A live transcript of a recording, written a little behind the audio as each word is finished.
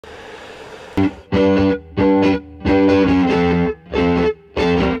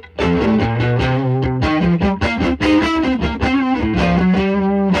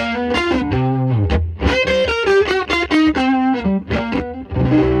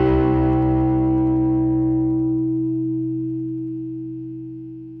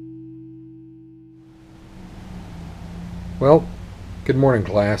Well, good morning,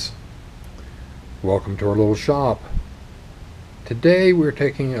 class. Welcome to our little shop. Today we're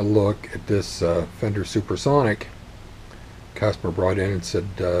taking a look at this Fender Supersonic. Customer brought in and said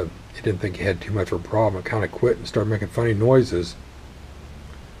he didn't think he had too much of a problem. It kind of quit and started making funny noises.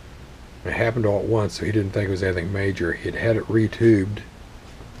 It happened all at once, so he didn't think it was anything major. He'd had it retubed,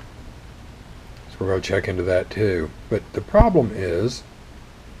 so we're going to check into that too. But the problem is,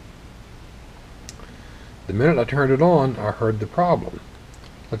 the minute I turned it on, I heard the problem.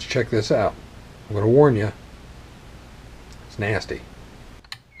 Let's check this out. I'm going to warn you, it's nasty.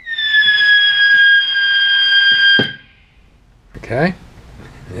 Okay?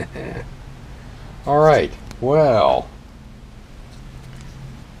 Alright, well,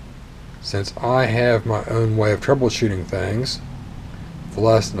 since I have my own way of troubleshooting things, for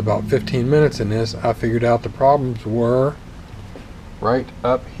less than about 15 minutes in this, I figured out the problems were right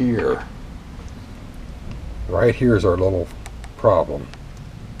up here. Right here is our little problem.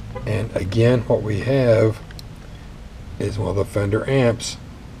 And again, what we have is one of the Fender amps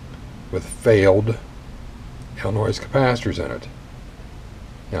with failed noise capacitors in it.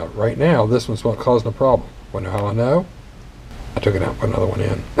 Now, right now, this one's not causing a problem. Want to know how I know? I took it out and put another one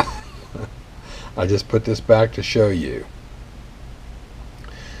in. I just put this back to show you.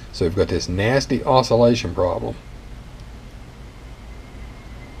 So we've got this nasty oscillation problem.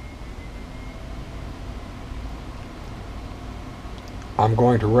 I'm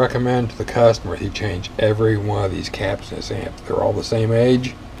going to recommend to the customer he change every one of these caps in this amp. They're all the same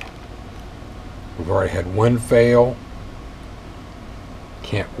age. We've already had one fail.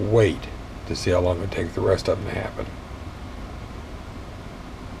 Can't wait to see how long it would take the rest of them to happen.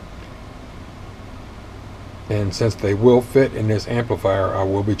 And since they will fit in this amplifier, I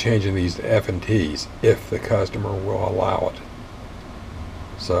will be changing these to F and T's if the customer will allow it.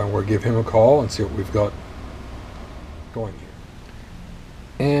 So we'll give him a call and see what we've got going here.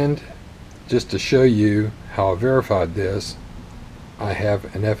 And just to show you how I verified this, I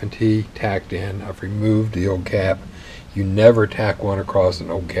have an F&T tacked in. I've removed the old cap. You never tack one across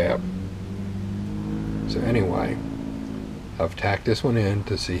an old cap. So anyway, I've tacked this one in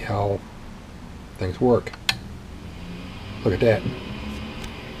to see how things work. Look at that.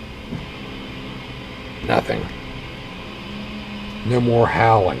 Nothing. No more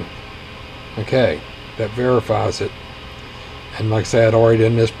howling. Okay, that verifies it. And like I said, I'd already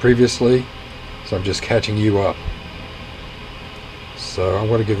done this previously, so I'm just catching you up. So I'm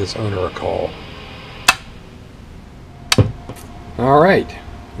going to give this owner a call. Alright,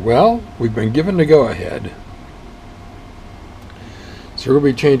 well, we've been given the go-ahead. So we'll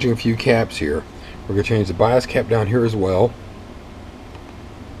be changing a few caps here. We're going to change the bias cap down here as well.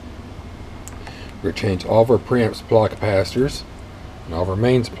 We're going to change all of our preamp supply capacitors and all of our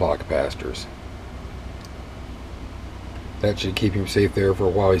main supply capacitors. That should keep him safe there for a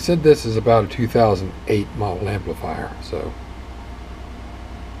while. He said this is about a 2008 model amplifier, so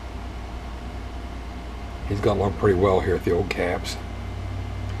he's got along pretty well here at the old caps.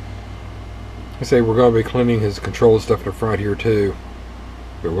 I say we're going to be cleaning his control stuff in the front here too,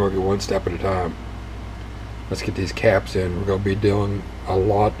 but we're going to go one step at a time. Let's get these caps in. We're going to be doing a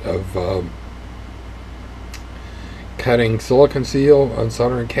lot of cutting silicone seal,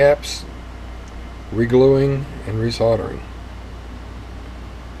 unsoldering caps, regluing, and resoldering.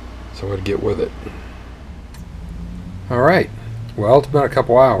 So I'm going to get with it. Alright, well, it's been a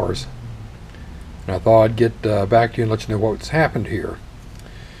couple hours, and I thought I'd get back to you and let you know what's happened here.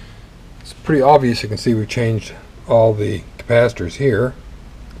 It's pretty obvious. You can see we've changed all the capacitors here,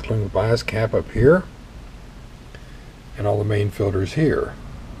 including the bias cap up here, and all the main filters here.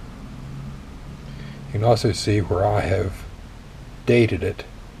 You can also see where I have dated it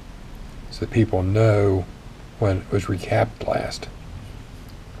so that people know when it was recapped last.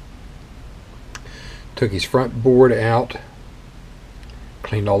 Took his front board out,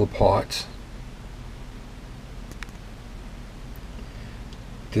 cleaned all the pots,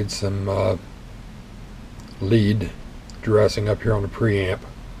 did some lead dressing up here on the preamp.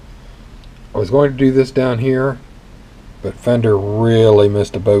 I was going to do this down here, but Fender really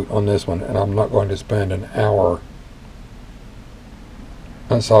missed a boat on this one, and I'm not going to spend an hour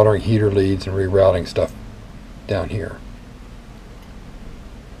unsoldering heater leads and rerouting stuff down here.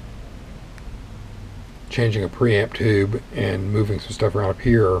 changing a preamp tube and moving some stuff around up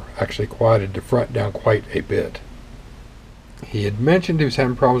here actually quieted the front down quite a bit. He had mentioned he was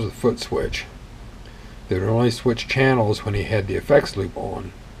having problems with the foot switch. They would only switch channels when he had the effects loop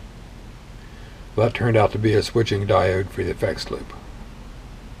on. Well, that turned out to be a switching diode for the effects loop.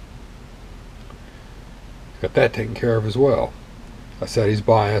 Got that taken care of as well. I set his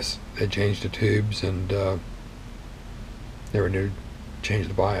bias, they changed the tubes, and never knew to change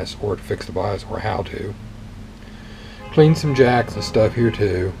the bias or to fix the bias or how to. Cleaned some jacks and stuff here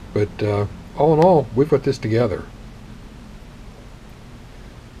too, but all in all, we've got this together.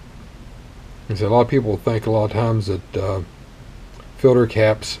 And so a lot of people think a lot of times that filter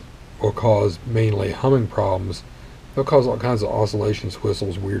caps will cause mainly humming problems. They'll cause all kinds of oscillations,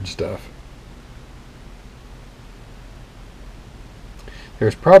 whistles, weird stuff.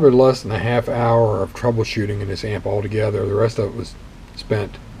 There's probably less than a half hour of troubleshooting in this amp altogether. The rest of it was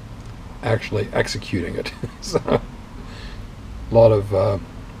spent actually executing it. So, a lot of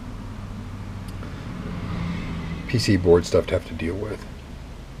PC board stuff to have to deal with.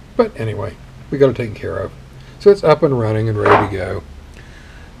 But anyway, we got it taken care of. So it's up and running and ready to go.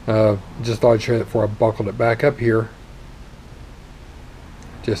 Just thought I'd show you that before I buckled it back up here.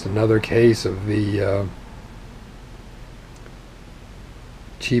 Just another case of the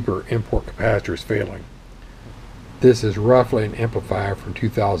cheaper import capacitors failing. This is roughly an amplifier from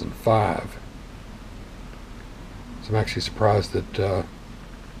 2005. So I'm actually surprised that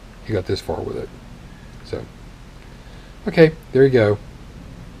he got this far with it. So, okay, there you go.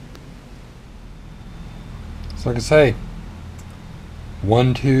 So like I say,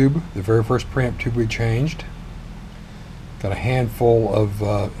 one tube, the very first preamp tube we changed. Got a handful of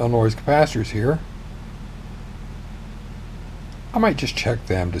Illinois capacitors here. I might just check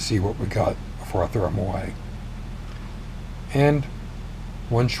them to see what we got before I throw them away. And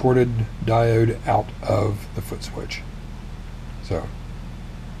one shorted diode out of the foot switch. So,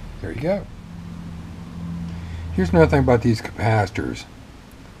 there you go. Here's another thing about these capacitors.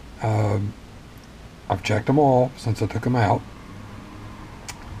 I've checked them all since I took them out.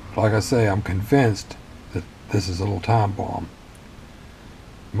 Like I say, I'm convinced that this is a little time bomb.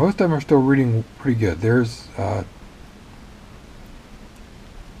 Most of them are still reading pretty good. There's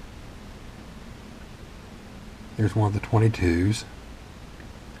one of the 22s.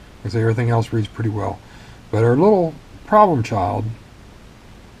 I say everything else reads pretty well. But our little problem child,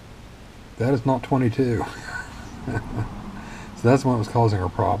 that is not 22. So that's what was causing our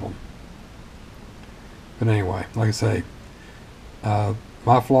problem. But anyway, like I say,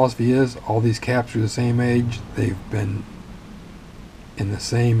 my philosophy is all these caps are the same age. They've been in the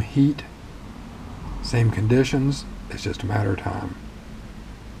same heat, same conditions. It's just a matter of time.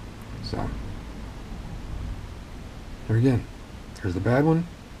 So, there again, here's the bad one.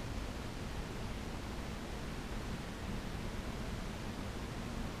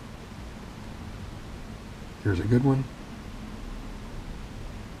 Here's a good one.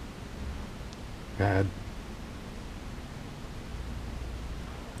 Bad.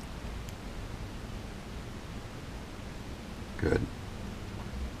 Good.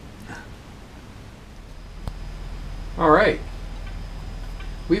 All right.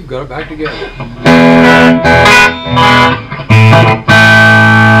 We've got it back together.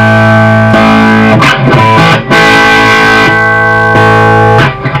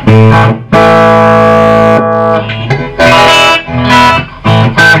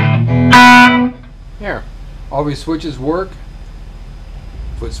 There. All these switches work.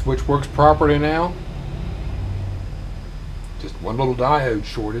 Foot switch works properly now. Just one little diode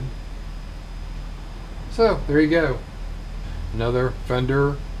shorted. So, there you go. Another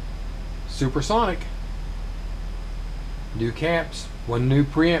Fender Supersonic. New caps, one new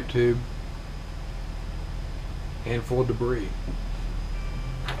preamp tube, handful of debris.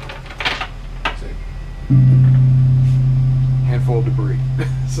 See? Handful of debris.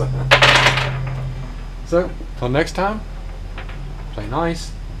 So, till next time, play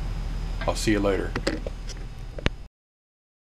nice. I'll see you later.